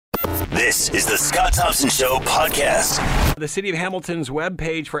This is the Scott Thompson Show podcast. The City of Hamilton's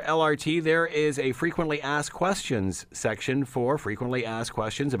webpage for LRT, there is a frequently asked questions section for frequently asked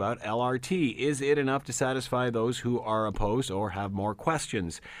questions about LRT. Is it enough to satisfy those who are opposed or have more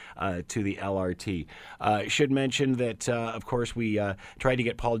questions to the LRT? Should mention that, of course, we tried to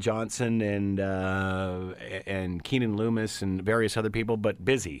get Paul Johnson and Keenan Loomis and various other people, but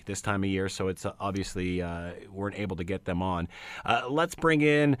busy this time of year, so it's obviously weren't able to get them on. Let's bring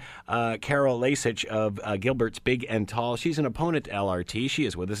in Carol Lasich of Gilbert's Big and Tall. She's an opponent to LRT. She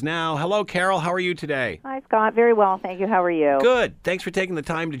is with us now. Hello, Carol. How are you today? Hi, Scott. Very well, thank you. How are you? Good. Thanks for taking the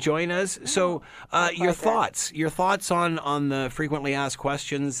time to join us. So, your thoughts on the frequently asked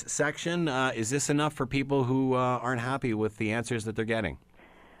questions section. Is this enough for people who aren't happy with the answers that they're getting?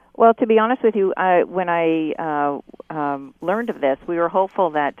 Well, to be honest with you, when I learned of this, we were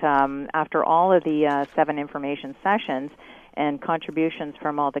hopeful that after all of the 7 information sessions and contributions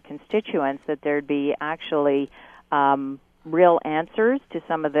from all the constituents, that there'd be actually real answers to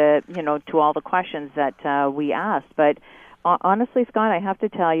some of the, to all the questions that we asked. But honestly, Scott, I have to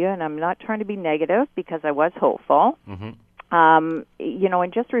tell you, and I'm not trying to be negative because I was hopeful, in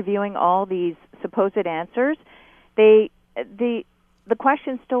just reviewing all these supposed answers, the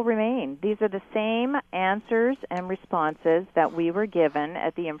questions still remain. These are the same answers and responses that we were given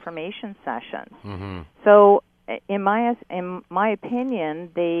at the information sessions. So, in my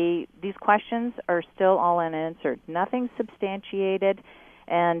opinion, these questions are still all unanswered. Nothing substantiated,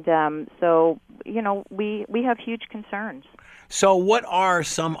 and we have huge concerns. So, what are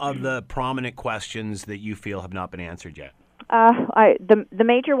some of the prominent questions that you feel have not been answered yet? The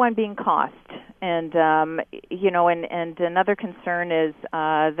major one being cost, and and another concern is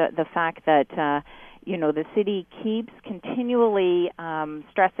the fact that the city keeps continually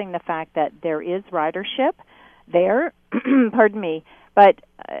stressing the fact that there is ridership there. Pardon me, but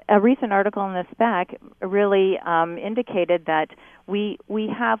a recent article in the Spec really indicated that we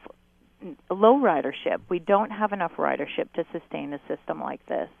have low ridership. We don't have enough ridership to sustain a system like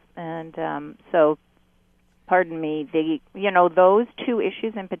this, and so. Pardon me, those two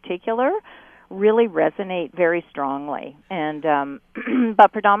issues in particular really resonate very strongly. And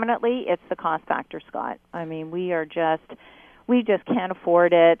but predominantly it's the cost factor, Scott. I mean, we just can't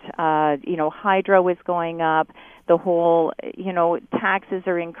afford it. Hydro is going up. The whole, taxes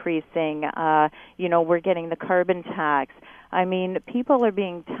are increasing. We're getting the carbon tax. I mean, people are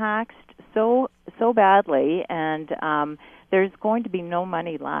being taxed so badly, and there's going to be no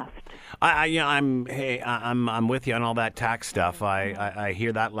money left. I'm with you on all that tax stuff. I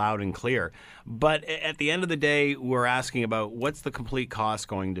hear that loud and clear. But at the end of the day, we're asking about what's the complete cost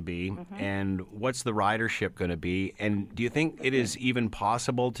going to be, and what's the ridership going to be, and do you think it is even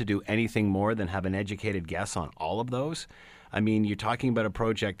possible to do anything more than have an educated guess on all of those? I mean, you're talking about a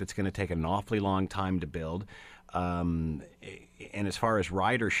project that's going to take an awfully long time to build. And as far as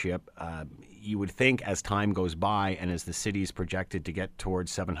ridership, you would think as time goes by and as the city's projected to get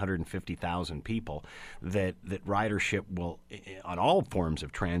towards 750,000 people, that ridership will, on all forms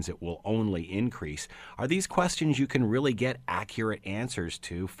of transit, will only increase. Are these questions you can really get accurate answers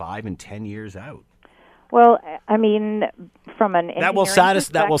to 5 and 10 years out? Well, I mean, from an that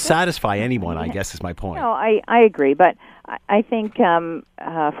will satisfy anyone, I guess, is my point. No, I agree, but I think from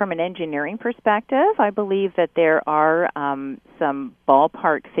an engineering perspective, I believe that there are some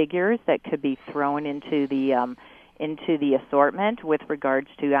ballpark figures that could be thrown into the assortment with regards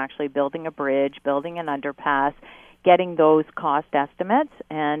to actually building a bridge, building an underpass, getting those cost estimates,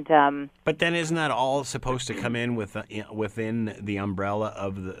 and but then isn't that all supposed to come in within the umbrella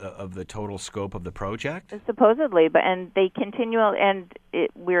of the total scope of the project? Supposedly,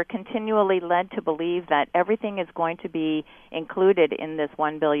 we're continually led to believe that everything is going to be included in this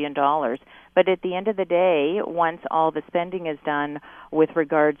 $1 billion. But at the end of the day, once all the spending is done with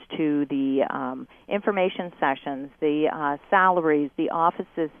regards to the information sessions, the salaries, the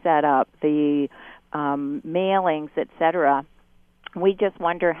offices set up, the mailings, etc., we just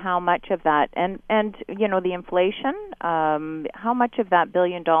wonder how much of that, and the inflation, how much of that $1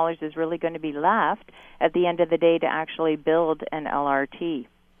 billion is really going to be left at the end of the day to actually build an LRT.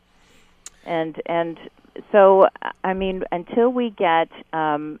 And so, I mean, until we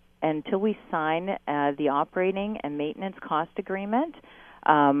sign the operating and maintenance cost agreement,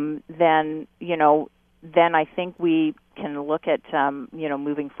 then I think we can look at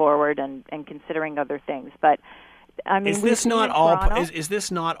moving forward and considering other things. But I mean, is this not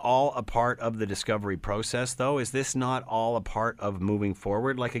all a part of the discovery process, though? Is this not all a part of moving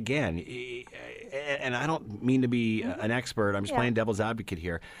forward? Like, again, and I don't mean to be an expert. I'm just playing devil's advocate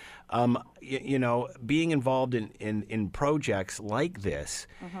here. Being involved in projects like this,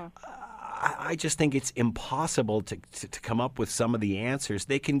 I just think it's impossible to come up with some of the answers.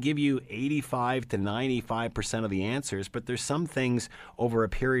 They can give you 85 to 95% of the answers, but there's some things over a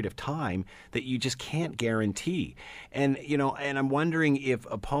period of time that you just can't guarantee. And, and I'm wondering if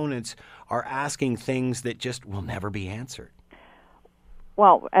opponents are asking things that just will never be answered.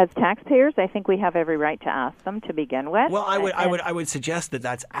 Well, as taxpayers, I think we have every right to ask them to begin with. Well, I would suggest that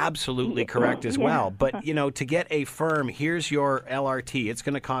that's absolutely correct as well. But to get a firm, here's your LRT. It's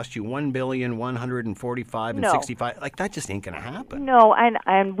going to cost you $1,145,065. Like that just ain't going to happen. No,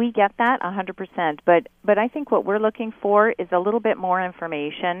 and we get that 100%. But I think what we're looking for is a little bit more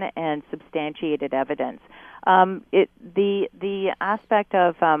information and substantiated evidence. The aspect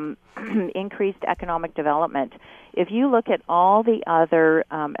of increased economic development. If you look at all the other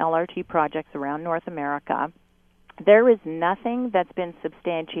LRT projects around North America, there is nothing that's been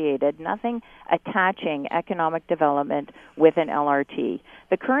substantiated, nothing attaching economic development with an LRT.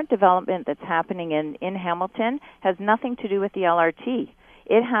 The current development that's happening in Hamilton has nothing to do with the LRT.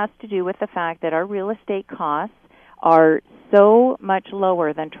 It has to do with the fact that our real estate costs are so much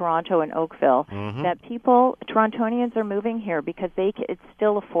lower than Toronto and Oakville that Torontonians are moving here because it's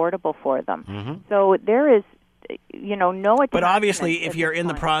still affordable for them. So there is no attachment. But obviously, if you're in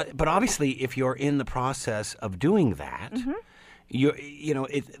the process of doing that,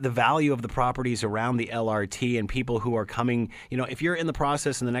 the value of the properties around the LRT and people who are coming, if you're in the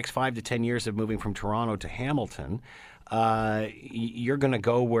process in the next 5 to 10 years of moving from Toronto to Hamilton, you're going to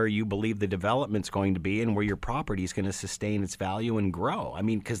go where you believe the development's going to be and where your property is going to sustain its value and grow. I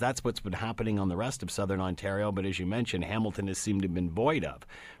mean, because that's what's been happening on the rest of Southern Ontario. But as you mentioned, Hamilton has seemed to have been void of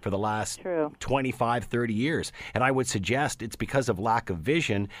for the last 25, 30 years. And I would suggest it's because of lack of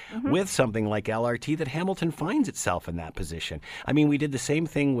vision with something like LRT that Hamilton finds itself in that position. I mean, we did the same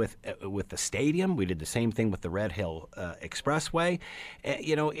thing with the stadium. We did the same thing with the Red Hill Expressway.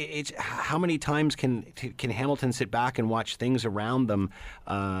 It's how many times can Hamilton sit back and watch things around them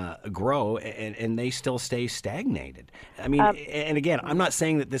grow, and they still stay stagnated. I mean, and again, I'm not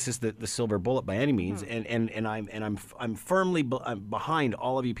saying that this is the silver bullet by any means, and I'm firmly behind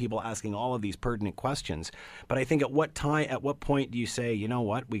all of you people asking all of these pertinent questions. But I think at what point do you say, you know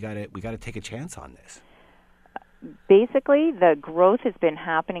what, we got to take a chance on this? Basically, the growth has been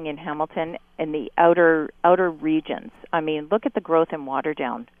happening in Hamilton in the outer regions. I mean, look at the growth in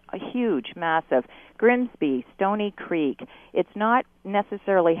Waterdown. A huge, massive. Grimsby, Stony Creek. It's not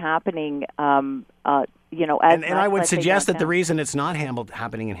necessarily happening, as and I would suggest that the reason it's not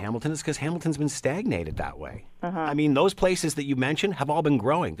happening in Hamilton is because Hamilton's been stagnated that way. I mean, those places that you mentioned have all been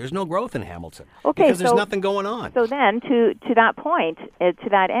growing. There's no growth in Hamilton because there's nothing going on. So then, to that point, to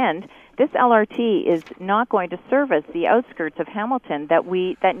that end, this LRT is not going to service the outskirts of Hamilton that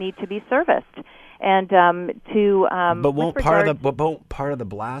need to be serviced. And but won't part of the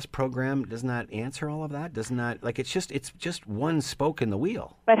BLAST program, doesn't that answer all of that? Doesn't that, it's just one spoke in the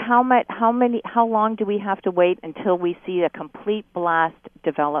wheel? But how long do we have to wait until we see a complete BLAST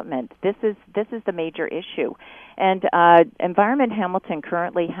development? This is the major issue. And Environment Hamilton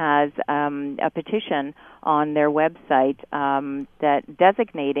currently has a petition on their website that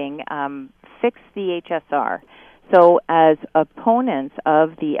designating fix the HSR. So as opponents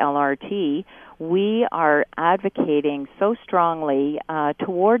of the LRT, we are advocating so strongly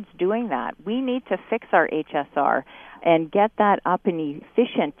towards doing that. We need to fix our HSR and get that up and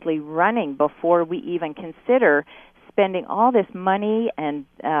efficiently running before we even consider spending all this money and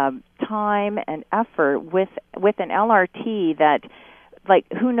time and effort with an LRT that,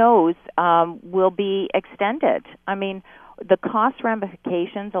 who knows, will be extended. I mean, the cost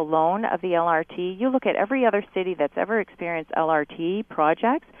ramifications alone of the LRT, you look at every other city that's ever experienced LRT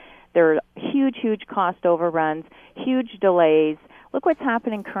projects, there are huge, huge cost overruns, huge delays. Look what's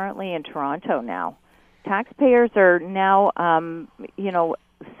happening currently in Toronto now. Taxpayers are now,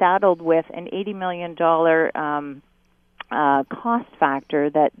 saddled with an $80 million cost factor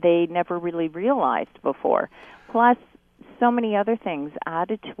that they never really realized before. Plus, so many other things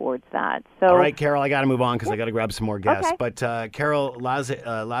added towards that. So, all right, Carol, I got to move on because I got to grab some more guests. Okay. But Carol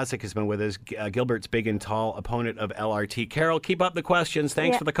Lazic has been with us, Gilbert's big and tall opponent of LRT. Carol, keep up the questions.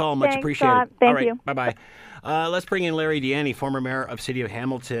 Thanks for the call. Much appreciated. Thank you. Bye-bye. Let's bring in Larry Deanny, former mayor of City of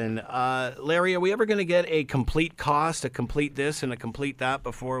Hamilton. Larry, are we ever going to get a complete cost, a complete this and a complete that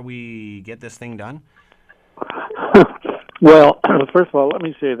before we get this thing done? Well, first of all, let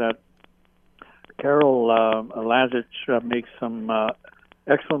me say that Carol Lazic makes some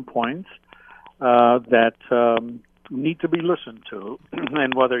excellent points that need to be listened to.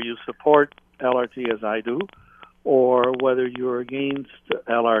 And whether you support LRT as I do, or whether you're against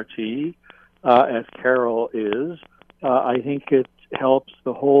LRT as Carol is, I think helps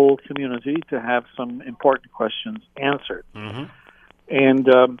the whole community to have some important questions answered. Mm-hmm. And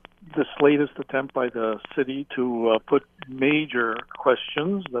this latest attempt by the city to put major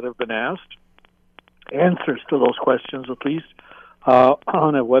questions that have been asked, answers to those questions at least,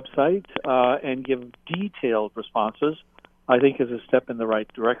 on a website and give detailed responses, I think is a step in the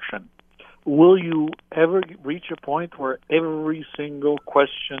right direction. Will you ever reach a point where every single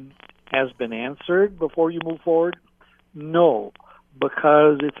question has been answered before you move forward? No,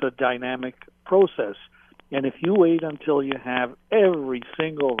 because it's a dynamic process. And if you wait until you have every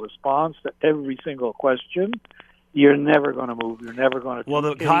single response to every single question, you're never going to move. You're never going to do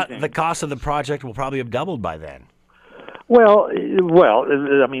anything. The cost of the project will probably have doubled by then. Well,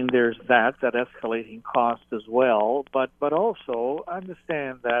 I mean, there's that escalating cost as well, but also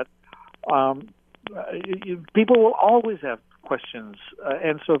understand that people will always have questions,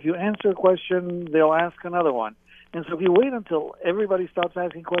 and so if you answer a question, they'll ask another one. And so if you wait until everybody stops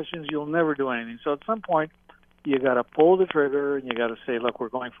asking questions, you'll never do anything. So at some point, you got to pull the trigger and you got to say, look, we're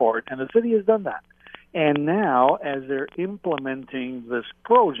going forward. And the city has done that. And now, as they're implementing this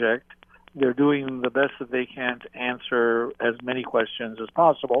project, they're doing the best that they can to answer as many questions as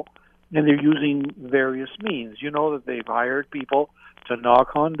possible. And they're using various means. You know that they've hired people to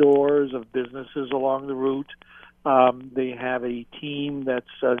knock on doors of businesses along the route. They have a team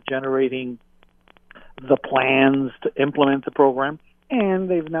that's generating the plans to implement the program. And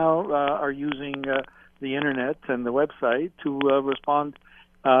they've now are using the internet and the website to respond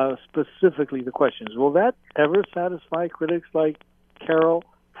specifically to questions. Will that ever satisfy critics like Carol?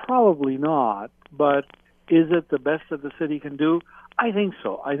 Probably not. But is it the best that the city can do? I think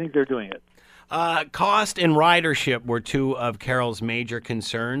so. I think they're doing it. Cost and ridership were two of Carol's major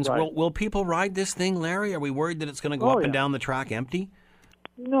concerns. Right. Will people ride this thing, Larry? Are we worried that it's going to go up and down the track empty?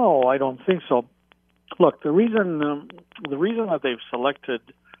 No, I don't think so. Look, the reason that they've selected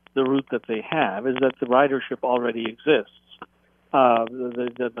the route that they have is that the ridership already exists.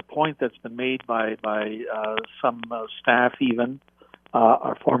 The point that's been made by some staff, even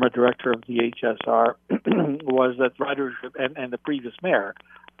our former director of the HSR, was that ridership, and the previous mayor,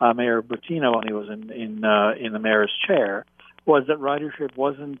 Mayor Bertino, when he was in the mayor's chair, was that ridership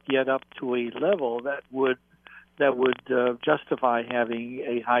wasn't yet up to a level that would justify having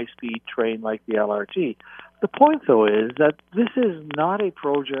a high-speed train like the LRT. The point, though, is that this is not a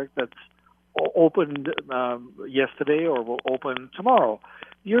project that's opened yesterday or will open tomorrow.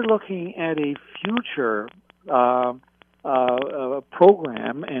 You're looking at a future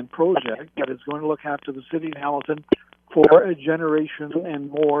program and project that is going to look after the city of Hamilton for a generation and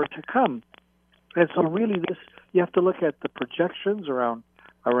more to come. And so really you have to look at the projections around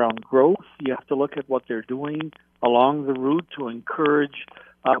growth. You have to look at what they're doing along the route to encourage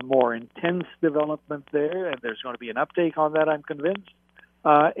more intense development there, and there's going to be an uptake on that, I'm convinced.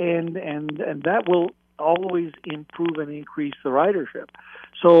 And that will always improve and increase the ridership.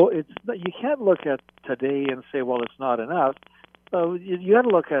 So you can't look at today and say, well, it's not enough. You got to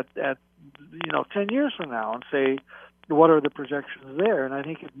look at 10 years from now and say, what are the projections there? And I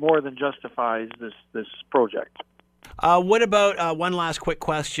think it more than justifies this project. What about one last quick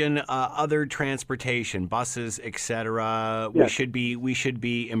question? Other transportation, buses, etc. Yes. We should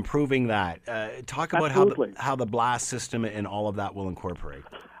be improving that. Talk about how the blast system and all of that will incorporate.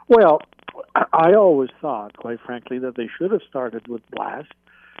 Well, I always thought, quite frankly, that they should have started with blast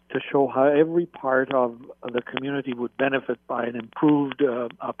to show how every part of the community would benefit by an improved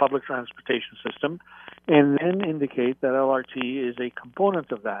public transportation system, and then indicate that LRT is a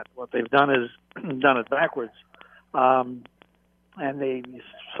component of that. What they've done is done it backwards. And they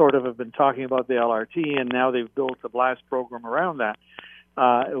sort of have been talking about the LRT, and now they've built a blast program around that.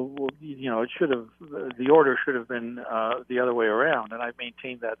 It should have, the order should have been the other way around, and I've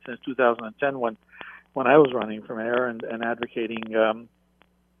maintained that since 2010 when I was running for mayor and advocating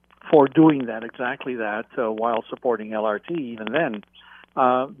for doing that, exactly that, while supporting LRT. Even then,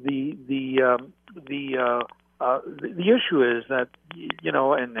 the issue is that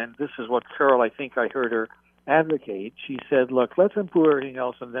and this is what Carol, I think I heard her advocate. She said, look, let's improve everything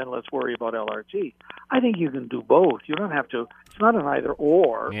else and then let's worry about LRT. I think you can do both. You don't have to, it's not an either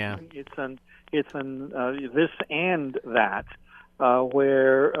or. Yeah. It's an this and that,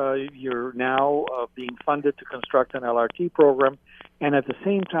 where you're now being funded to construct an LRT program, and at the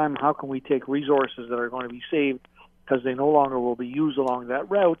same time, how can we take resources that are going to be saved because they no longer will be used along that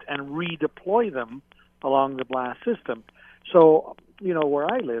route and redeploy them along the blast system? So, where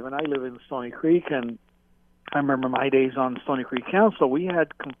I live, and I live in Stoney Creek, and I remember my days on Stoney Creek Council, we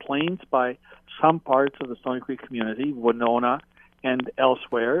had complaints by some parts of the Stoney Creek community, Winona and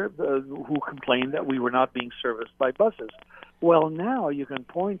elsewhere, who complained that we were not being serviced by buses. Well, now you can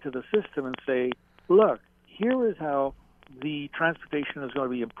point to the system and say, look, here is how the transportation is going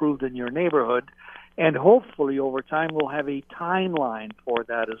to be improved in your neighborhood, and hopefully over time we'll have a timeline for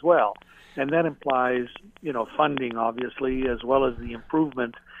that as well. And that implies, funding, obviously, as well as the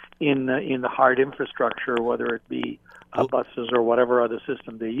improvement in the hard infrastructure, whether it be buses or whatever other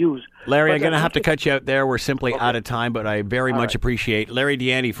system they use. Larry, I'm going to have to cut you out there. We're simply out of time, but I very much appreciate Larry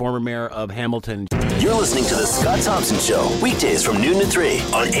Deanty, former mayor of Hamilton. You're listening to The Scott Thompson Show, weekdays from noon to 3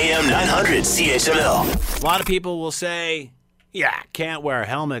 on AM 900 CHML. A lot of people will say, yeah, can't wear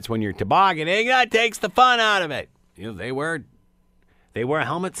helmets when you're tobogganing. That takes the fun out of it. They wear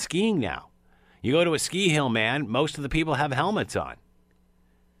helmets skiing now. You go to a ski hill, man, most of the people have helmets on.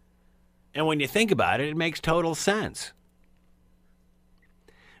 And when you think about it, it makes total sense.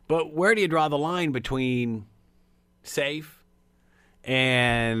 But where do you draw the line between safe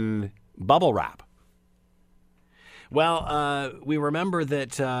and bubble wrap? Well, we remember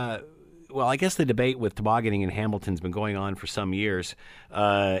that, I guess the debate with tobogganing in Hamilton's been going on for some years,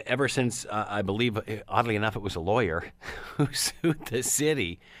 ever since, I believe, oddly enough, it was a lawyer who sued the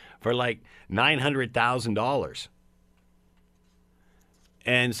city for like $900,000.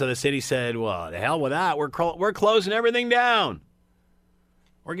 And so the city said, well, the hell with that. We're closing everything down.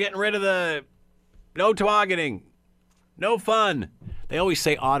 We're getting rid of the no tobogganing, no fun. They always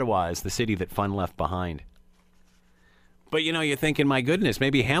say Ottawa is the city that fun left behind. But, you're thinking, my goodness,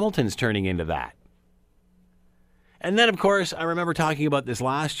 maybe Hamilton's turning into that. And then, of course, I remember talking about this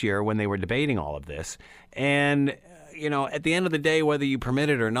last year when they were debating all of this. And, at the end of the day, whether you permit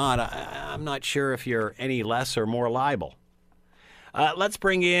it or not, I'm not sure if you're any less or more liable. Let's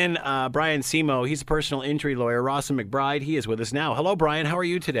bring in Brian Simo. He's a personal injury lawyer. Rawson McBride, he is with us now. Hello, Brian. How are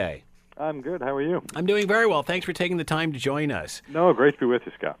you today? I'm good. How are you? I'm doing very well. Thanks for taking the time to join us. No, great to be with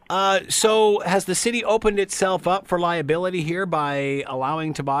you, Scott. So has the city opened itself up for liability here by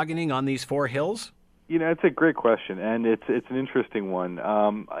allowing tobogganing on these 4 hills? It's a great question, and it's an interesting one.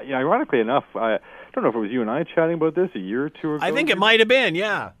 Ironically enough, I don't know if it was you and I chatting about this a year or two ago. I think it might have been,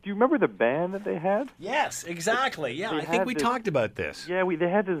 yeah. Do you remember the ban that they had? Yes, exactly. Yeah, I think we talked about this. Yeah, they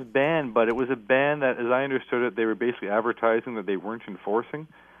had this ban, but it was a ban that, as I understood it, they were basically advertising that they weren't enforcing.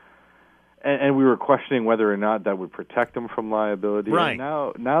 And we were questioning whether or not that would protect them from liability. Right.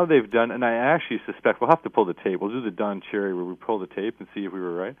 And now they've done, and I actually suspect, we'll have to pull the tape. We'll do the Don Cherry where we pull the tape and see if we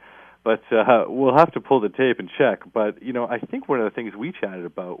were right. But we'll have to pull the tape and check. But, I think one of the things we chatted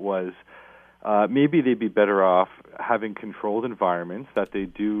about was maybe they'd be better off having controlled environments that they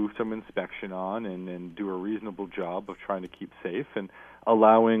do some inspection on and do a reasonable job of trying to keep safe and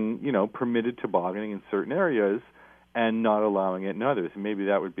allowing, permitted tobogganing in certain areas and not allowing it in others. Maybe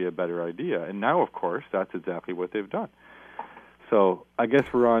that would be a better idea. And now, of course, that's exactly what they've done. So I guess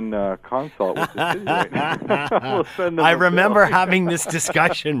we're on consult with the city right now. We'll send them I remember having this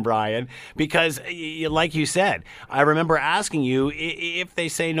discussion, Brian, because, like you said, I remember asking you, if they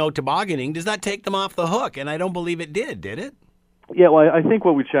say no tobogganing, does that take them off the hook? And I don't believe it did it? Yeah, well, I think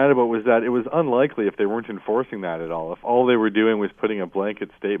what we chatted about was that it was unlikely if they weren't enforcing that at all. If all they were doing was putting a blanket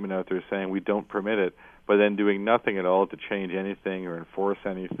statement out there saying we don't permit it, but then doing nothing at all to change anything or enforce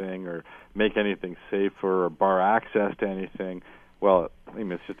anything or make anything safer or bar access to anything, well,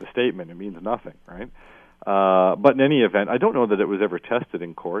 it's just a statement. It means nothing, right? But in any event, I don't know that it was ever tested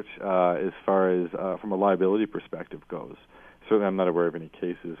in court as far as from a liability perspective goes. Certainly I'm not aware of any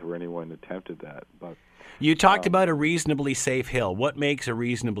cases where anyone attempted that. But you talked about a reasonably safe hill. What makes a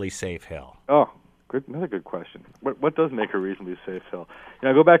reasonably safe hill? Oh, another good question. What does make a reasonably safe hill?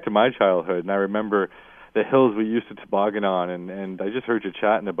 I go back to my childhood, and I remember the hills we used to toboggan on, and I just heard you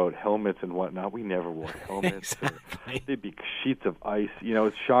chatting about helmets and whatnot. We never wore helmets. Exactly. They'd be sheets of ice.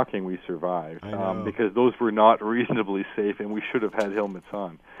 It's shocking we survived because those were not reasonably safe, and we should have had helmets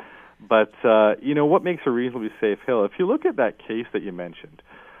on. But, what makes a reasonably safe hill? If you look at that case that you mentioned,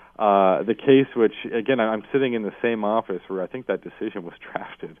 the case which, again, I'm sitting in the same office where I think that decision was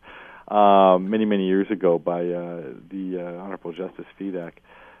drafted many, many years ago by the Honorable Justice Fedak.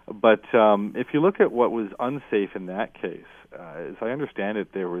 But if you look at what was unsafe in that case, as I understand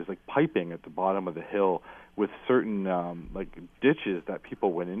it, there was piping at the bottom of the hill with certain ditches that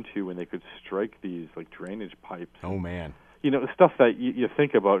people went into when they could strike these drainage pipes. Oh, man. Stuff that you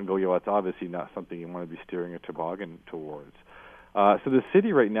think about and go, that's obviously not something you want to be steering a toboggan towards. So the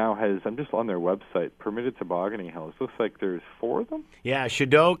city right now has, I'm just on their website, permitted tobogganing hills. Looks like there's 4 of them. Yeah,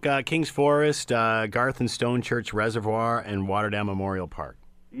 Shadok, Kings Forest, Garth and Stone Church Reservoir, and Waterdam Memorial Park.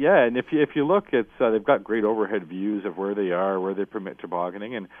 Yeah, and if you look, it's they've got great overhead views of where they are, where they permit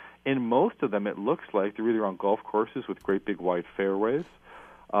tobogganing, and in most of them, it looks like they're either on golf courses with great big wide fairways,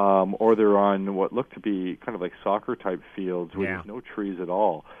 or they're on what look to be kind of like soccer-type fields where there's no trees at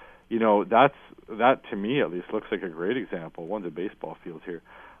all. That to me at least looks like a great example. One's a baseball field here,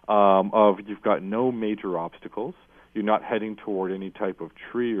 of you've got no major obstacles. You're not heading toward any type of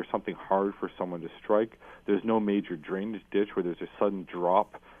tree or something hard for someone to strike. There's no major drainage ditch where there's a sudden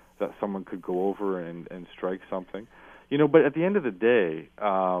drop that someone could go over and strike something. But at the end of the day,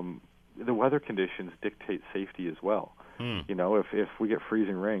 the weather conditions dictate safety as well. If we get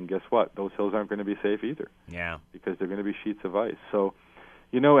freezing rain, guess what? Those hills aren't going to be safe either. Yeah. Because they're going to be sheets of ice. So,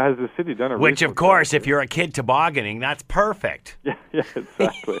 has the city done a Which, of course, if you're a kid tobogganing, that's perfect. Yeah,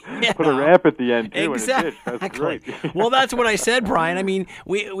 exactly. Put a ramp at the end, too, exactly. in a ditch. That's great. Well, that's what I said, Brian. I mean,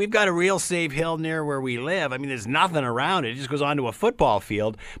 we've got a real safe hill near where we live. I mean, there's nothing around it. It just goes onto a football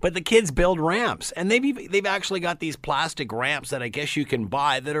field. But the kids build ramps. And they've actually got these plastic ramps that I guess you can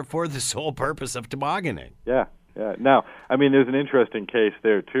buy that are for the sole purpose of tobogganing. Yeah. Now, I mean, there's an interesting case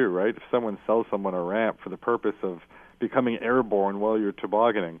there, too, right? If someone sells someone a ramp for the purpose of becoming airborne while you're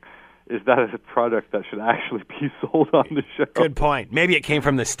tobogganing, is that a product that should actually be sold on the shelf? Good point. Maybe it came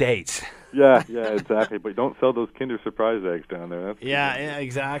from the States. Yeah, exactly. But don't sell those Kinder Surprise eggs down there. That's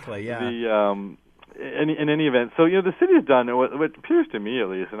exactly. Yeah. In any event, so the city has done what appears to me, at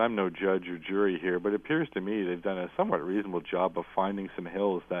least, and I'm no judge or jury here, but it appears to me they've done a somewhat reasonable job of finding some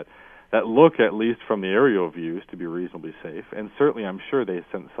hills that look, at least from the aerial views, to be reasonably safe. And certainly, I'm sure they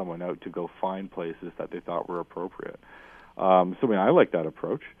sent someone out to go find places that they thought were appropriate. I like that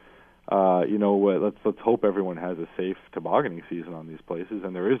approach. Let's hope everyone has a safe tobogganing season on these places,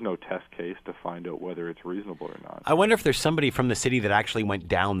 and there is no test case to find out whether it's reasonable or not. I wonder if there's somebody from the city that actually went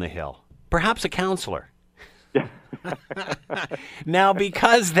down the hill. Perhaps a counselor. Yeah. Now,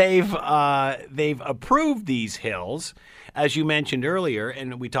 because they've approved these hills, as you mentioned earlier,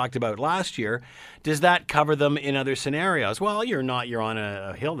 and we talked about last year, does that cover them in other scenarios? Well, you're on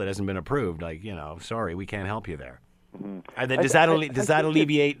a hill that hasn't been approved. Sorry, we can't help you there. Mm-hmm. Does that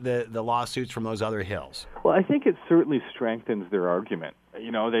alleviate the lawsuits from those other hills? Well, I think it certainly strengthens their argument.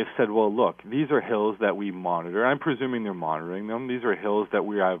 They've said, well, look, these are hills that we monitor. I'm presuming they're monitoring them. These are hills that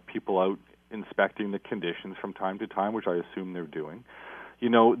we have people out inspecting the conditions from time to time, which I assume they're doing.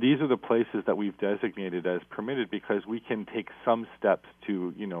 These are the places that we've designated as permitted because we can take some steps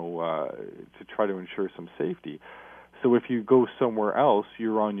to try to ensure some safety. So if you go somewhere else,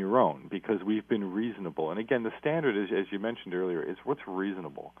 you're on your own because we've been reasonable. And again, the standard is, as you mentioned earlier, is what's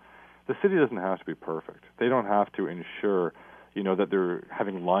reasonable. The city doesn't have to be perfect. They don't have to ensure, that they're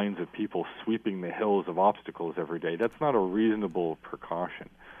having lines of people sweeping the hills of obstacles every day. That's not a reasonable precaution.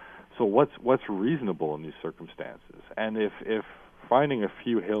 So what's reasonable in these circumstances? And if finding a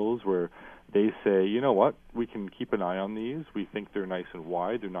few hills where they say, we can keep an eye on these. We think they're nice and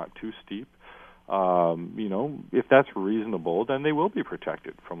wide. They're not too steep. If that's reasonable, then they will be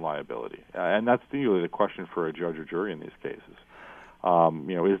protected from liability. And that's usually the question for a judge or jury in these cases.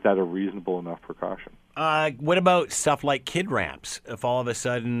 Is that a reasonable enough precaution? What about stuff like kid ramps? If all of a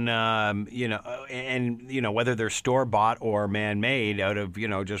sudden, whether they're store-bought or man-made out of,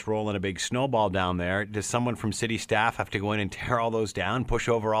 just rolling a big snowball down there, does someone from city staff have to go in and tear all those down, push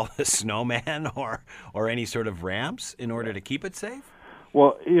over all the snowmen or any sort of ramps in order to keep it safe?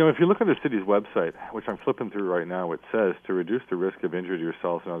 Well, if you look at the city's website, which I'm flipping through right now, it says to reduce the risk of injury to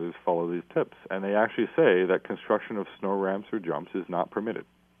yourselves and others, follow these tips. And they actually say that construction of snow ramps or jumps is not permitted.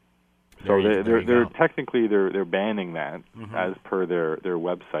 So they're technically they're banning that as per their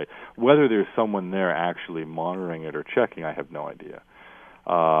website. Whether there's someone there actually monitoring it or checking, I have no idea.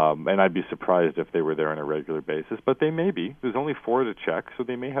 And I'd be surprised if they were there on a regular basis, but they may be. There's only 4 to check, so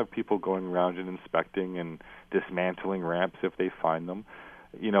they may have people going around and inspecting and dismantling ramps if they find them.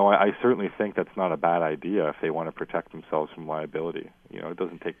 I certainly think that's not a bad idea if they want to protect themselves from liability. It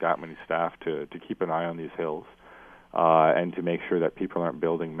doesn't take that many staff to keep an eye on these hills and to make sure that people aren't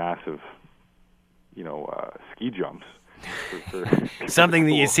building massive, ski jumps. For Something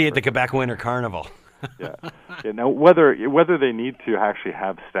that you see at the Quebec Winter Carnival. Yeah. Now, whether they need to actually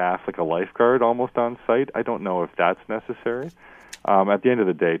have staff like a lifeguard almost on site, I don't know if that's necessary. At the end of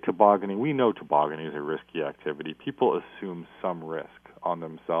the day, we know tobogganing is a risky activity. People assume some risk on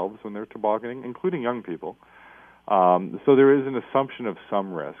themselves when they're tobogganing, including young people. So there is an assumption of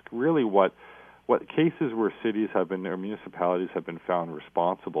some risk. Really, what cases where cities have been or municipalities have been found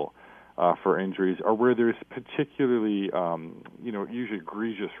responsible for injuries are where there's particularly, usually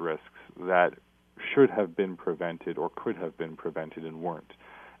egregious risks that should have been prevented or could have been prevented and weren't.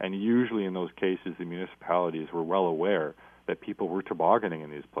 And usually in those cases, the municipalities were well aware that people were tobogganing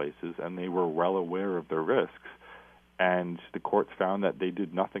in these places, and they were well aware of their risks. And the courts found that they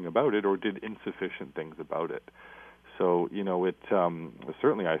did nothing about it or did insufficient things about it. So, it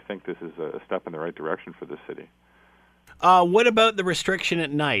certainly, I think this is a step in the right direction for the city. What about the restriction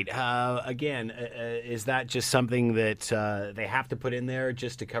at night? Again, is that just something that they have to put in there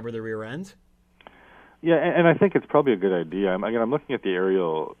just to cover the rear ends? Yeah, and I think it's probably a good idea. I'm looking at the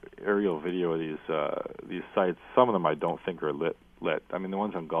aerial video of these sites. Some of them I don't think are lit. I mean, the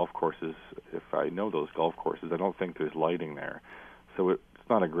ones on golf courses, if I know those golf courses, I don't think there's lighting there. So it's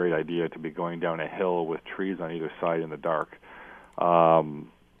not a great idea to be going down a hill with trees on either side in the dark.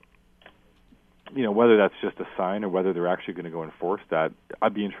 Whether that's just a sign or whether they're actually going to go enforce that,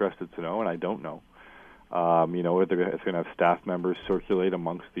 I'd be interested to know, and I don't know. If it's going to have staff members circulate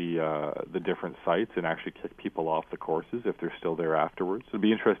amongst the different sites and actually kick people off the courses if they're still there afterwards. It'd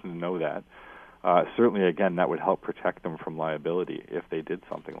be interesting to know that. Certainly, again, that would help protect them from liability if they did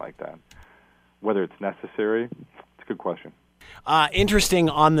something like that. Whether it's necessary, it's a good question. Interesting,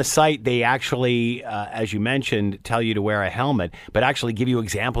 on the site, they actually, as you mentioned, tell you to wear a helmet, but actually give you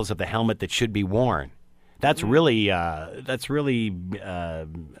examples of the helmet that should be worn. That's really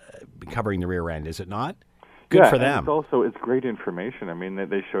covering the rear end, is it not? Good for them. And it's great information. I mean,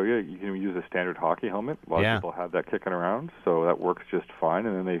 they show you can use a standard hockey helmet. A lot of people have that kicking around, so that works just fine.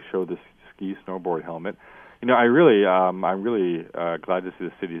 And then they show this ski snowboard helmet. I'm really glad to see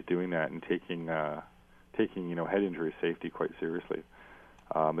the city is doing that and taking head injury safety quite seriously.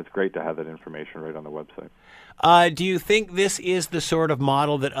 It's great to have that information right on the website. Do you think this is the sort of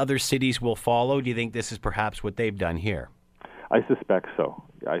model that other cities will follow? Do you think this is perhaps what they've done here? I suspect so.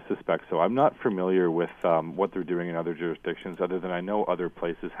 I'm not familiar with what they're doing in other jurisdictions, other than I know other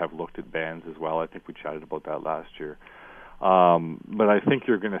places have looked at bans as well. I think we chatted about that last year. But I think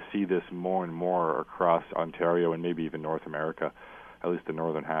you're going to see this more and more across Ontario and maybe even North America, at least the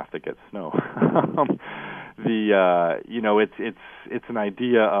northern half that gets snow. It's an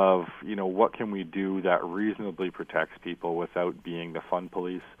idea of, what can we do that reasonably protects people without being the fun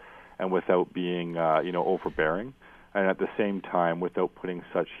police and without being, overbearing, and at the same time without putting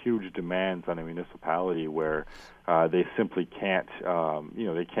such huge demands on a municipality where they simply can't,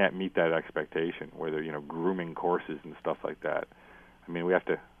 they can't meet that expectation, where they're, grooming courses and stuff like that. I mean, we have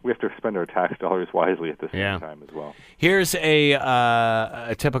to spend our tax dollars wisely at the same time as well. Here's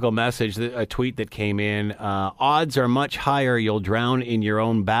a typical message, a tweet that came in. Odds are much higher you'll drown in your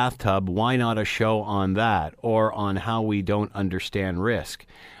own bathtub. Why not a show on that, or on how we don't understand risk?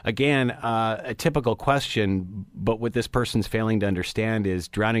 Again, a typical question, but what this person's failing to understand is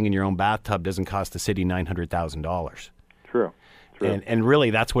drowning in your own bathtub doesn't cost the city $900,000. True. And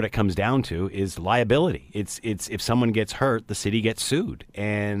really, that's what it comes down to, is liability. It's if someone gets hurt, the city gets sued,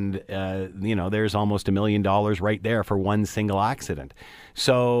 and there's almost $1 million right there for one single accident.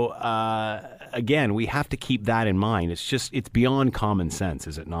 So again, we have to keep that in mind. It's beyond common sense,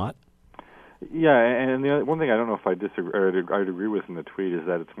 is it not? Yeah, and the one thing I don't know if I disagree or I'd agree with in the tweet is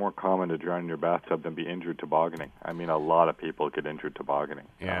that it's more common to drown in your bathtub than be injured tobogganing. I mean, a lot of people get injured tobogganing.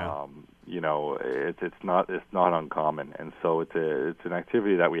 Yeah. It's not uncommon, and so it's an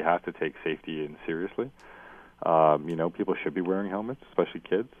activity that we have to take safety in seriously. People should be wearing helmets, especially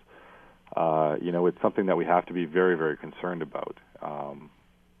kids. It's something that we have to be very, very concerned about.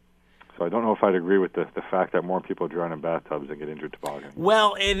 So I don't know if I'd agree with the fact that more people drown in bathtubs and get injured tobogganing.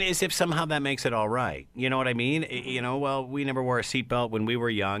 Well, and as if somehow that makes it all right. You know what I mean? We never wore a seatbelt when we were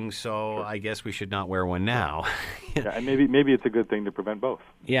young, so sure. I guess we should not wear one now. Yeah, and maybe it's a good thing to prevent both.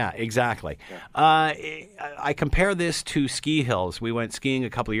 Yeah, exactly. Yeah. I compare this to ski hills. We went skiing a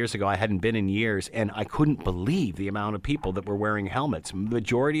couple of years ago. I hadn't been in years, and I couldn't believe the amount of people that were wearing helmets.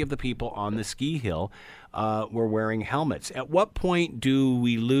 Majority of the people on the ski hill were wearing helmets. At what point do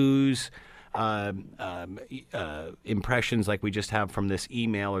we lose impressions like we just have from this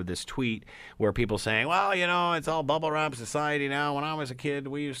email or this tweet where people saying, well, it's all bubble wrap society now. When I was a kid,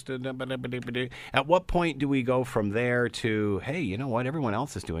 we used to... At what point do we go from there to, hey, you know what, everyone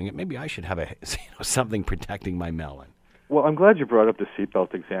else is doing it. Maybe I should have something protecting my melon. Well, I'm glad you brought up the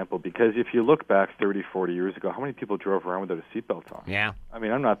seatbelt example, because if you look back 30, 40 years ago, how many people drove around without a seatbelt on? Yeah. I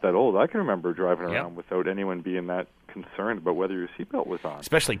mean, I'm not that old. I can remember driving around without anyone being that concerned about whether your seatbelt was on.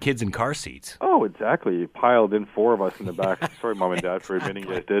 Especially kids in car seats. Oh, exactly. You piled in 4 of us in the back. Sorry, Mom and Dad, for admitting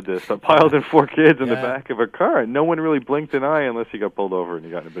you guys did this. But piled in 4 kids in the back of a car, and no one really blinked an eye unless you got pulled over and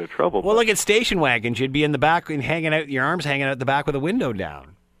you got in a bit of trouble. Well, look at station wagons. You'd be in the back and your arms hanging out the back with a window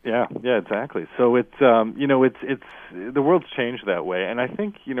down. Yeah, exactly. So it's the world's changed that way, and I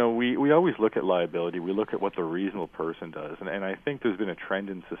think we always look at liability. We look at what the reasonable person does, and I think there's been a trend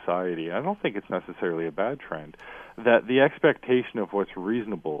in society. I don't think it's necessarily a bad trend, that the expectation of what's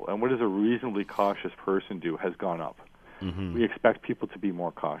reasonable and what does a reasonably cautious person do has gone up. Mm-hmm. We expect people to be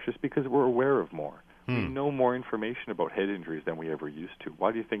more cautious because we're aware of more. We know more information about head injuries than we ever used to.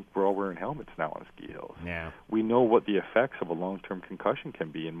 Why do you think we're all wearing helmets now on ski hills? Yeah. We know what the effects of a long-term concussion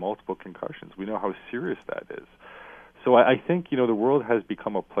can be in multiple concussions. We know how serious that is. So I think, the world has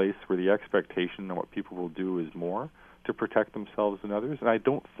become a place where the expectation of what people will do is more to protect themselves and others, and I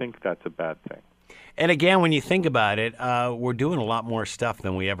don't think that's a bad thing. And again, when you think about it, we're doing a lot more stuff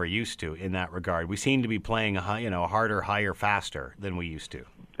than we ever used to in that regard. We seem to be playing harder, higher, faster than we used to.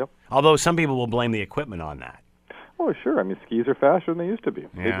 Yep. Although some people will blame the equipment on that. Oh, sure. I mean, skis are faster than they used to be.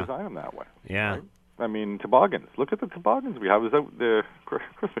 Yeah. They design them that way. Yeah. Right? I mean, toboggans. Look at the toboggans we have. I was out there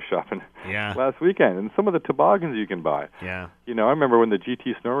Christmas shopping last weekend, and some of the toboggans you can buy. Yeah. I remember when the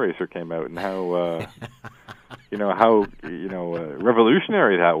GT Snow Racer came out and how, how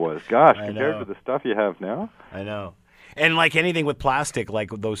revolutionary that was. Gosh, compared to the stuff you have now. I know. And like anything with plastic,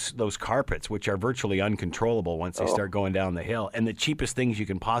 like those carpets, which are virtually uncontrollable once they start going down the hill, and the cheapest things you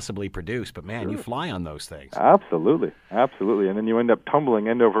can possibly produce. But man, you fly on those things. Absolutely, and then you end up tumbling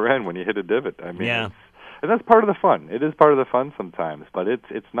end over end when you hit a divot. I mean, yeah. And that's part of the fun. It is part of the fun sometimes, but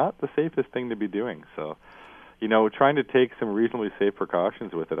it's not the safest thing to be doing. So, trying to take some reasonably safe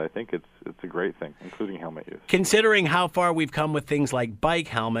precautions with it, I think it's a great thing, including helmet use. Considering how far we've come with things like bike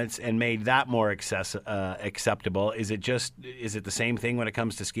helmets and made that more acceptable, is it the same thing when it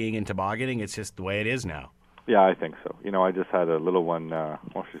comes to skiing and tobogganing? It's just the way it is now. Yeah, I think so. I just had a little one,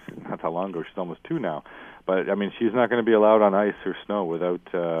 she's not that long ago, she's almost 2 now, but I mean, she's not going to be allowed on ice or snow without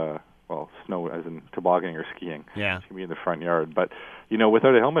snow as in tobogganing or skiing. Yeah. She can be in the front yard. But,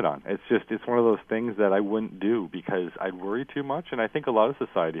 without a helmet on, it's one of those things that I wouldn't do because I'd worry too much. And I think a lot of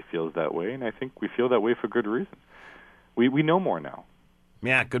society feels that way. And I think we feel that way for good reason. We know more now.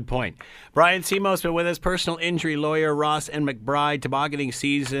 Yeah, good point. Brian Simo's been with us, personal injury lawyer. Ross and McBride. Tobogganing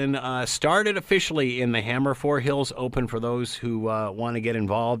season started officially in the Hammer. 4 Hills open for those who want to get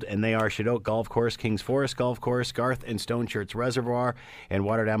involved, and they are Chedoke Golf Course, Kings Forest Golf Course, Garth and Stone Church Reservoir, and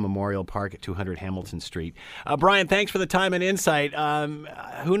Waterdam Memorial Park at 200 Hamilton Street. Brian, thanks for the time and insight.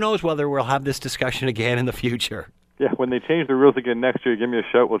 Who knows whether we'll have this discussion again in the future. Yeah, when they change the rules again next year, give me a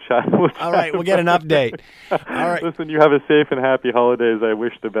shout. We'll chat. All right, we'll get an update. All right. Listen, you have a safe and happy holidays. I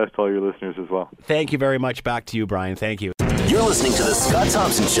wish the best to all your listeners as well. Thank you very much. Back to you, Brian. Thank you. You're listening to The Scott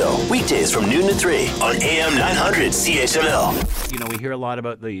Thompson Show, weekdays from noon to 3 on AM 900 CHML. We hear a lot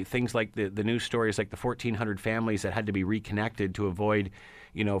about the things like the news stories like the 1,400 families that had to be reconnected to avoid,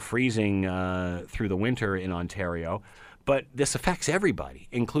 freezing through the winter in Ontario. But this affects everybody,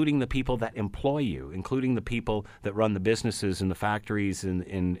 including the people that employ you, including the people that run the businesses and the factories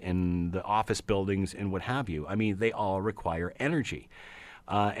and the office buildings and what have you. I mean, they all require energy.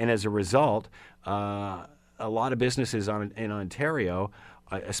 And as a result, a lot of businesses in Ontario,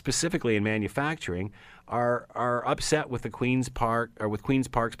 specifically in manufacturing, are upset with the Queen's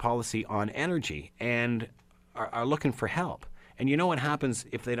Park's policy on energy and are looking for help. And you know what happens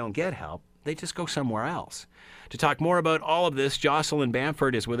if they don't get help? They just go somewhere else. To talk more about all of this, Jocelyn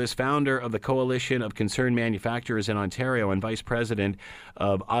Bamford is with us, founder of the Coalition of Concerned Manufacturers in Ontario and vice president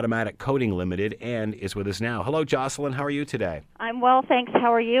of Automatic Coating Limited, and is with us now. Hello, Jocelyn. How are you today? I'm well, thanks.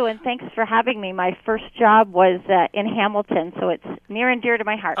 How are you? And thanks for having me. My first job was in Hamilton, so it's near and dear to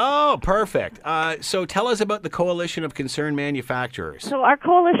my heart. Oh, perfect. So tell us about the Coalition of Concerned Manufacturers. So our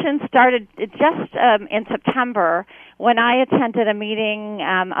coalition started just in September when I attended a meeting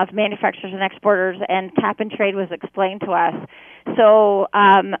of manufacturers and exporters, and cap-and-trade was explained to us. So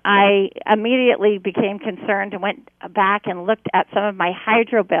I immediately became concerned and went back and looked at some of my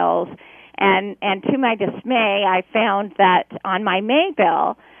hydro bills, and to my dismay, I found that on my May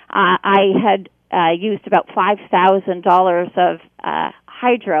bill, I had used about $5,000 of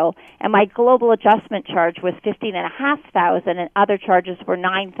hydro, and my global adjustment charge was $15,500, and other charges were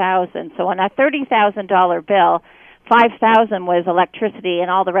 $9,000. So on a $30,000 bill, $5,000 was electricity,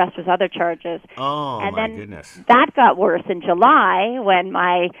 and all the rest was other charges. Oh, and my then goodness. That got worse in July when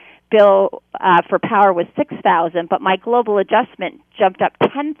my bill for power was $6,000, but my global adjustment jumped up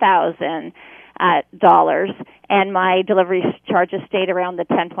 $10,000, and my delivery charges stayed around the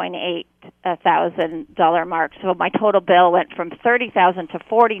 $10,800 mark. So my total bill went from $30,000 to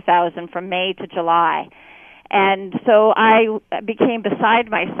 $40,000 from May to July. And so I became beside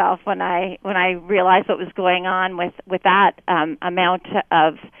myself when I realized what was going on with that amount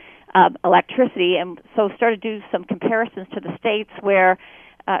of electricity, and so started to do some comparisons to the States where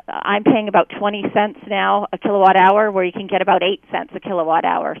I'm paying about 20 cents now a kilowatt hour, where you can get about 8 cents a kilowatt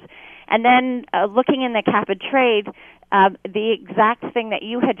hour. And then looking in the cap and trade, the exact thing that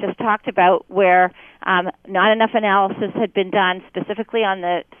you had just talked about, where not enough analysis had been done specifically on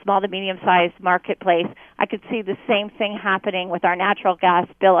the small to medium-sized marketplace. I could see the same thing happening with our natural gas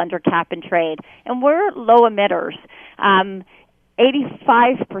bill under cap and trade. And we're low emitters.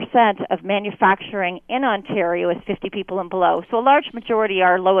 85% of manufacturing in Ontario is 50 people and below, so a large majority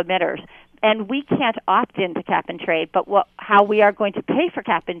are low emitters. And we can't opt into cap and trade, but how we are going to pay for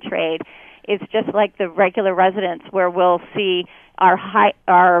cap and trade is just like the regular residents, where we'll see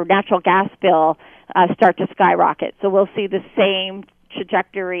our natural gas bill start to skyrocket. So we'll see the same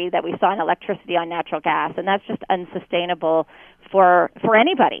trajectory that we saw in electricity on natural gas, and that's just unsustainable for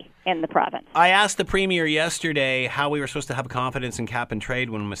anybody in the province. I asked the Premier yesterday how we were supposed to have confidence in cap and trade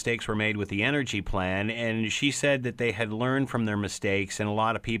when mistakes were made with the energy plan, and she said that they had learned from their mistakes, and a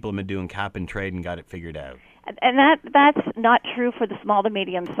lot of people have been doing cap and trade and got it figured out. And that's not true for the small to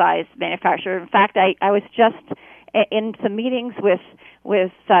medium-sized manufacturer. In fact, I was just in some meetings with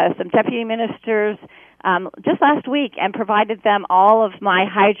some deputy ministers just last week and provided them all of my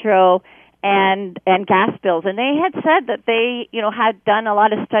hydro and gas bills, and they had said that they had done a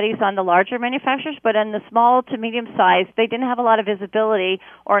lot of studies on the larger manufacturers, but in the small to medium size they didn't have a lot of visibility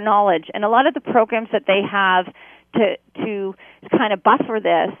or knowledge, and a lot of the programs that they have to kind of buffer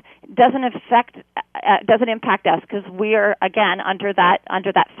this doesn't impact us, because we are again under that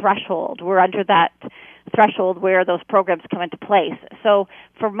threshold. We're under that threshold where those programs come into place. So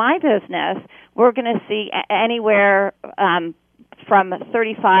for my business, we're going to see anywhere from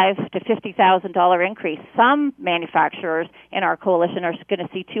 $35,000 to $50,000 increase. Some manufacturers in our coalition are going to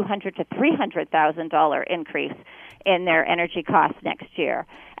see $200,000 to $300,000 increase in their energy costs next year,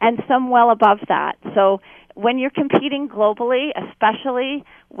 and some well above that. So when you're competing globally, especially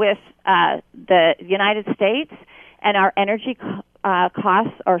with the United States, and our energy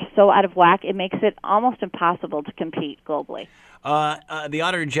costs are so out of whack, it makes it almost impossible to compete globally. The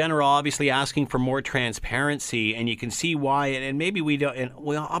Auditor General obviously asking for more transparency, and you can see why. And maybe we don't. And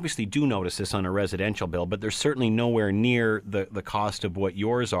we obviously do notice this on a residential bill, but there's certainly nowhere near the cost of what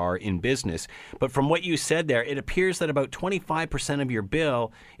yours are in business. But from what you said there, it appears that about 25% of your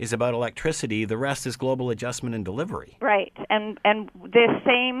bill is about electricity. The rest is global adjustment and delivery. Right, and the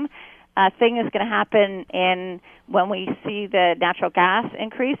same thing is going to happen when we see the natural gas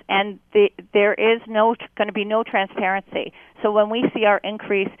increase, and there is going to be no transparency. So when we see our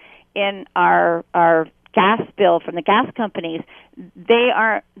increase in our gas bill from the gas companies, they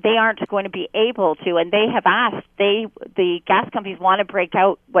aren't going to be able to, and they have asked. The gas companies want to break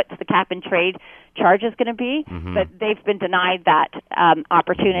out what the cap and trade charge is going to be, but they've been denied that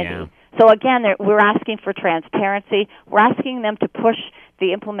opportunity. Yeah. So again, we're asking for transparency. We're asking them to push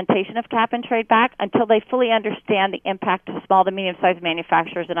the implementation of cap and trade back until they fully understand the impact of small to medium-sized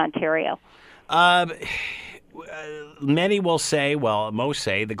manufacturers in Ontario. Many will say, well, most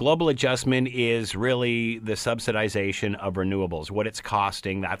say, the global adjustment is really the subsidization of renewables. What it's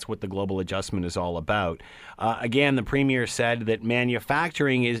costing, that's what the global adjustment is all about. Again, the Premier said that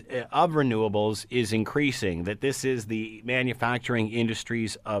manufacturing of renewables is increasing, that this is the manufacturing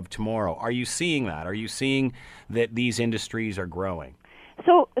industries of tomorrow. Are you seeing that? Are you seeing that these industries are growing?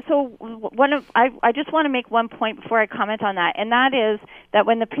 So I just want to make one point before I comment on that, and that is that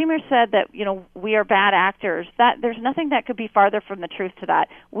when the Premier said that we are bad actors, that there's nothing that could be farther from the truth to that.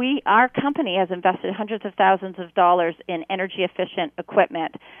 Our company has invested hundreds of thousands of dollars in energy efficient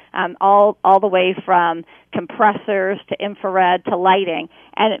equipment, all the way from compressors to infrared to lighting,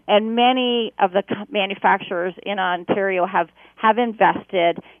 and many of the manufacturers in Ontario have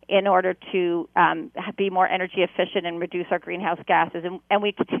invested in order to be more energy efficient and reduce our greenhouse gases, and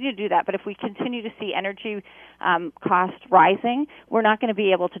we continue to do that. But if we continue to see energy costs rising, we're not going to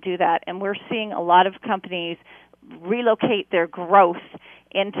be able to do that. And we're seeing a lot of companies relocate their growth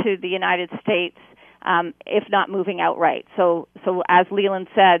into the United States, if not moving outright. So as Leland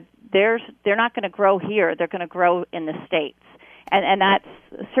said, they're not going to grow here. They're going to grow in the States. And that's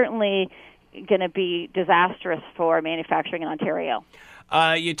certainly going to be disastrous for manufacturing in Ontario.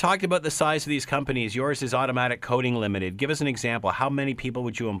 You talked about the size of these companies. Yours is Automatic Coating Limited. Give us an example. How many people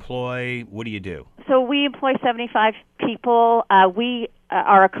would you employ? What do you do? So we employ 75 people. We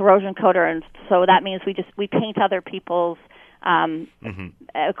are a corrosion coater, and so that means we paint other people's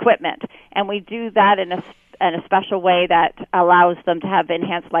equipment, and we do that in a special way that allows them to have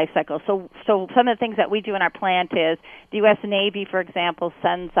enhanced life cycle. So some of the things that we do in our plant is the U.S. Navy, for example,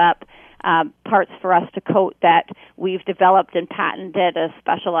 sends up parts for us to coat that we've developed and patented a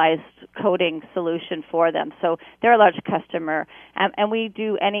specialized coating solution for them. So they're a large customer, and we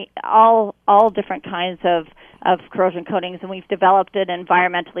do all different kinds of corrosion coatings, and we've developed an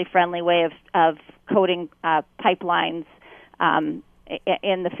environmentally friendly way of coating pipelines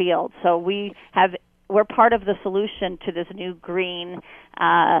in the field. So we're part of the solution to this new green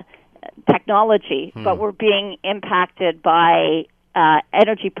technology, but we're being impacted by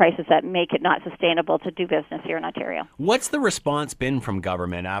energy prices that make it not sustainable to do business here in Ontario. What's the response been from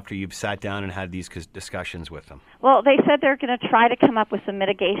government after you've sat down and had these discussions with them? Well, they said they're going to try to come up with some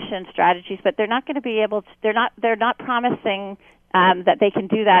mitigation strategies, but they're not going to be able to. They're not promising that they can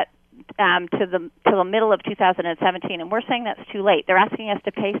do that to the middle of 2017, and we're saying that's too late. They're asking us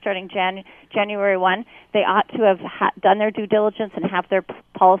to pay starting January 1. They ought to have done their due diligence and have their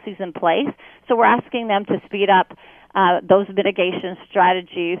policies in place. So we're asking them to speed up those mitigation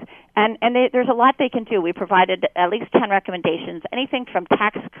strategies, and there's a lot they can do. We provided at least 10 recommendations, anything from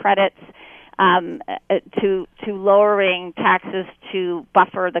tax credits to lowering taxes to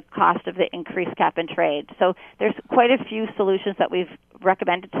buffer the cost of the increased cap and trade. So there's quite a few solutions that we've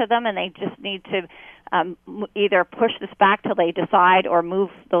recommended to them, and they just need to either push this back till they decide or move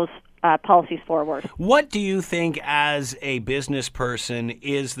those policies forward. What do you think as a business person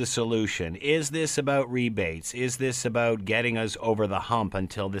is the solution? Is this about rebates? Is this about getting us over the hump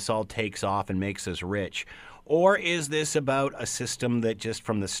until this all takes off and makes us rich? Or is this about a system that just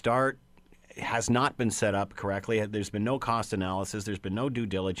from the start has not been set up correctly? There's been no cost analysis, there's been no due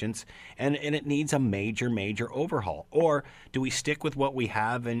diligence, and it needs a major overhaul? Or do we stick with what we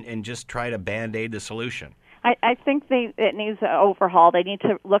have and just try to Band-Aid the solution? I think it needs an overhaul. They need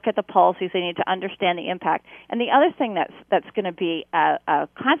to look at the policies. They need to understand the impact. And the other thing that's going to be a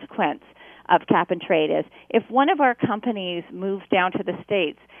consequence of cap and trade is if one of our companies moves down to the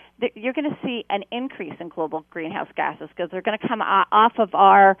States, you're going to see an increase in global greenhouse gases because they're going to come off of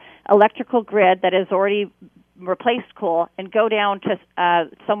our electrical grid that has already replaced coal and go down to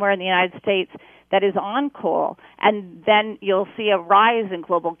somewhere in the United States that is on coal, and then you'll see a rise in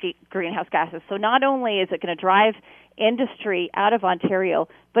global greenhouse gases. So not only is it going to drive industry out of Ontario,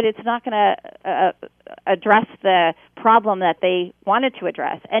 but it's not going to address the problem that they wanted to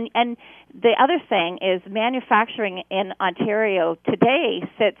address. And the other thing is manufacturing in Ontario today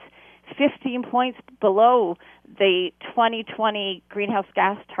sits 15 points below the 2020 greenhouse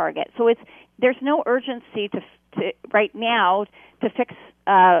gas target. So there's no urgency to right now to fix.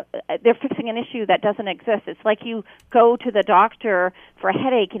 They're fixing an issue that doesn't exist. It's like you go to the doctor for a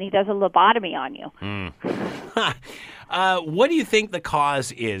headache and he does a lobotomy on you. What do you think the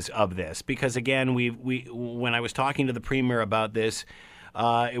cause is of this? Because again, when I was talking to the Premier about this,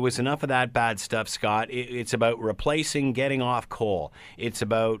 it was enough of that bad stuff, Scott. It's about replacing, getting off coal. It's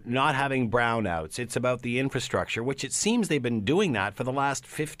about not having brownouts. It's about the infrastructure, which it seems they've been doing that for the last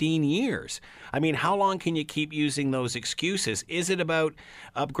 15 years. I mean, how long can you keep using those excuses? Is it about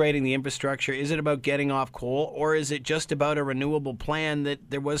upgrading the infrastructure? Is it about getting off coal? Or is it just about a renewable plan that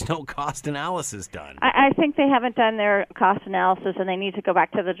there was no cost analysis done? I think they haven't done their cost analysis, and they need to go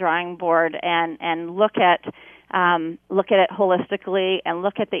back to the drawing board and look at it holistically and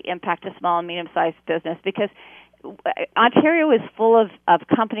look at the impact of small and medium-sized business, because Ontario is full of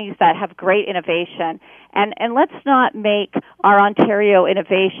companies that have great innovation, and let's not make our Ontario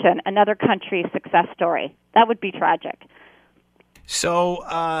innovation another country's success story. That would be tragic. So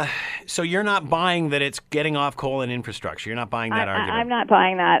you're not buying that it's getting off coal and infrastructure. You're not buying that argument. I'm not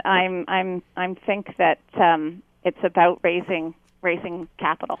buying that. I'm think that it's about raising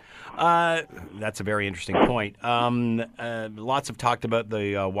capital. That's a very interesting point. Lots have talked about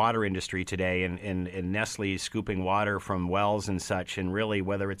the water industry today and Nestle scooping water from wells and such, and really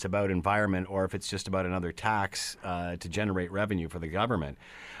whether it's about environment or if it's just about another tax to generate revenue for the government.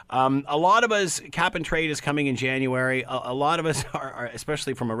 A lot of us, cap and trade is coming in January. A lot of us are,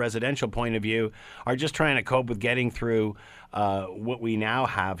 especially from a residential point of view, are just trying to cope with getting through what we now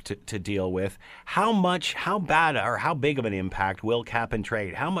have to deal with. How bad or how big of an impact will cap and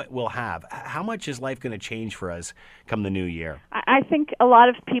trade? How much is life going to change for us come the new year? I think a lot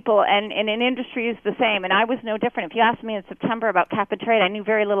of people, and in industry is the same, and I was no different. If you asked me in September about cap and trade, I knew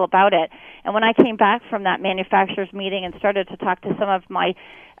very little about it. And when I came back from that manufacturers meeting and started to talk to some of my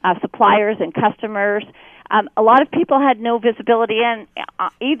suppliers and customers, a lot of people had no visibility in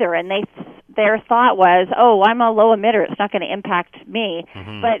either, and their thought was, oh, I'm a low emitter, it's not going to impact me.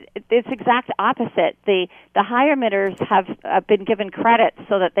 Mm-hmm. But it's exact opposite. The high emitters have been given credit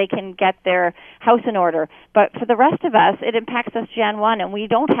so that they can get their house in order. But for the rest of us, it impacts us Jan 1, and we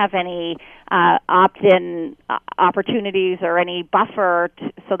don't have any opt-in opportunities or any buffer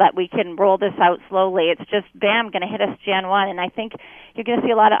so that we can roll this out slowly. It's just, bam, going to hit us Jan 1, and I think you're going to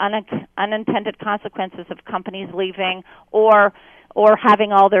see a lot of unintended consequences of companies leaving or or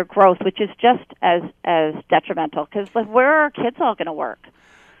having all their growth, which is just as detrimental. Because where are our kids all going to work?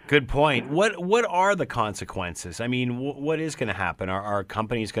 Good point. What are the consequences? I mean, what is going to happen? Are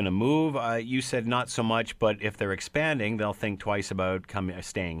companies going to move? You said not so much, but if they're expanding, they'll think twice about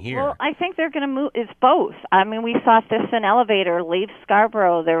staying here. Well, I think they're going to move. It's both. I mean, we saw Thyssen Elevator leave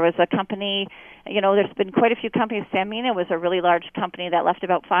Scarborough. There was a company, there's been quite a few companies. Sanmina was a really large company that left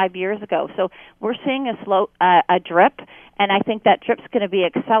about 5 years ago. So we're seeing a drip, and I think that drip's going to be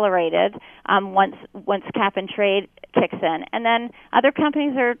accelerated once cap and trade kicks in. And then other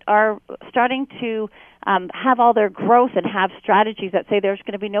companies are starting to have all their growth and have strategies that say there's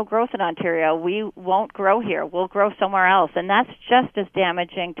going to be no growth in Ontario. We won't grow here. We'll grow somewhere else. And that's just as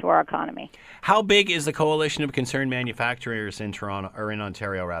damaging to our economy. How big is the Coalition of Concerned Manufacturers in Toronto, or in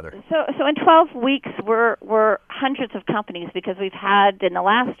Ontario, rather? So in 12 weeks, we're hundreds of companies, because we've had in the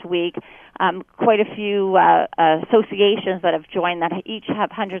last week quite a few associations that have joined that each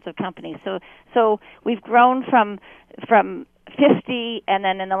have hundreds of companies. So we've grown from 50, and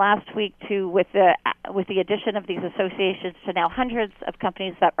then in the last week with the addition of these associations to now hundreds of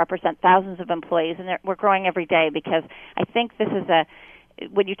companies that represent thousands of employees, and we're growing every day, because I think this is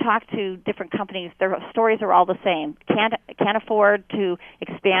when you talk to different companies, their stories are all the same. Can't afford to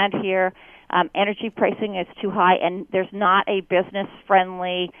expand here. Energy pricing is too high, and there's not a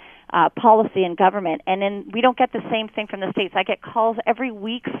business-friendly policy in government. And then we don't get the same thing from the States. I get calls every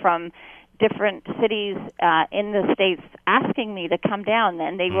week from different cities in the States asking me to come down,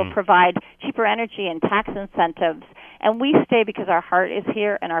 and they will provide cheaper energy and tax incentives. And we stay because our heart is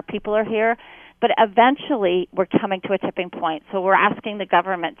here and our people are here. But eventually, we're coming to a tipping point. So we're asking the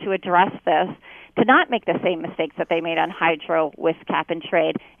government to address this, to not make the same mistakes that they made on hydro with cap and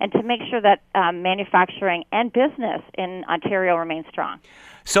trade, and to make sure that manufacturing and business in Ontario remains strong.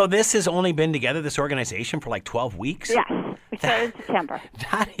 So this has only been together, this organization, for like 12 weeks? Yes. We started in September.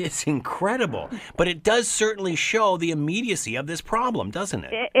 That is incredible. But it does certainly show the immediacy of this problem, doesn't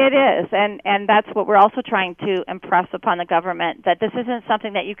it? It is. And that's what we're also trying to impress upon the government, that this isn't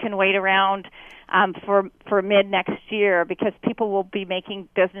something that you can wait around for mid-next year, because people will be making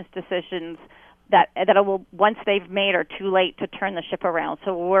business decisions that will, once they've made, are too late to turn the ship around.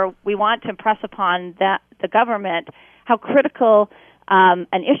 So we want to impress upon the government how critical an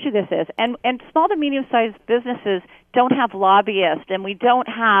issue this is. And small to medium-sized businesses don't have lobbyists, and we don't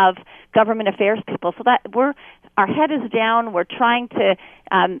have government affairs people. So that our head is down. We're trying to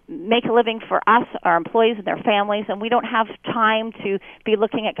make a living for us, our employees, and their families, and we don't have time to be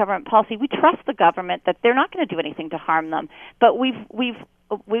looking at government policy. We trust the government that they're not going to do anything to harm them. But we've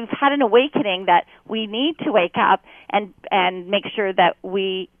had an awakening that we need to wake up and make sure that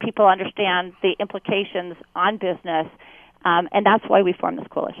people understand the implications on business. And that's why we formed this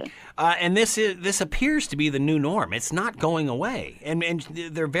coalition. And this appears to be the new norm. It's not going away. And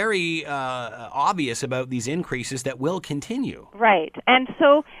they're very obvious about these increases that will continue. Right. And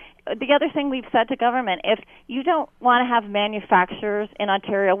so the other thing we've said to government, if you don't want to have manufacturers in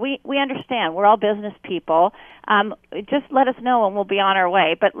Ontario, we understand. We're all business people. Just let us know and we'll be on our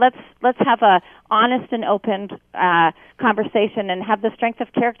way. But let's have a honest and open conversation, and have the strength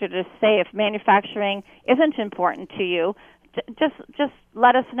of character to say if manufacturing isn't important to you, just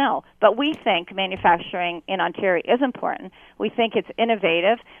let us know. But we think manufacturing in Ontario is important. We think it's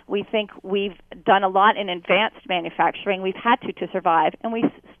innovative. We think we've done a lot in advanced manufacturing. We've had to survive, and we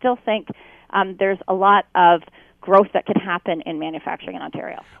still think there's a lot of growth that can happen in manufacturing in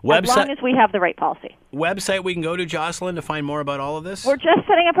Ontario, as long as we have the right policy. Website we can go to, Jocelyn, to find more about all of this? We're just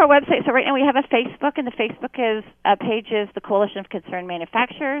setting up our website. So right now we have a Facebook, and the Facebook page is the Coalition of Concerned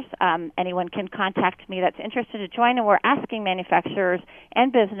Manufacturers. Anyone can contact me that's interested to join, and we're asking manufacturers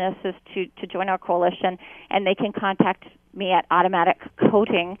and businesses to join our coalition, and they can contact me at Automatic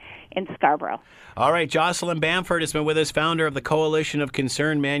Coating in Scarborough. All right, Jocelyn Bamford has been with us, founder of the Coalition of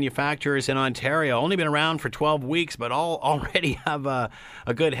Concerned Manufacturers in Ontario. Only been around for 12 weeks, but already have a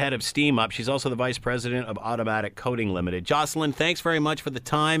good head of steam up. She's also the vice president of Automatic Coating Limited. Jocelyn, thanks very much for the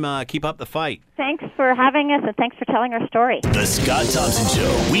time. Keep up the fight. Thanks for having us, and thanks for telling our story. The Scott Thompson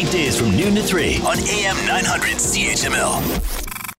Show, weekdays from noon to 3 on AM 900 CHML.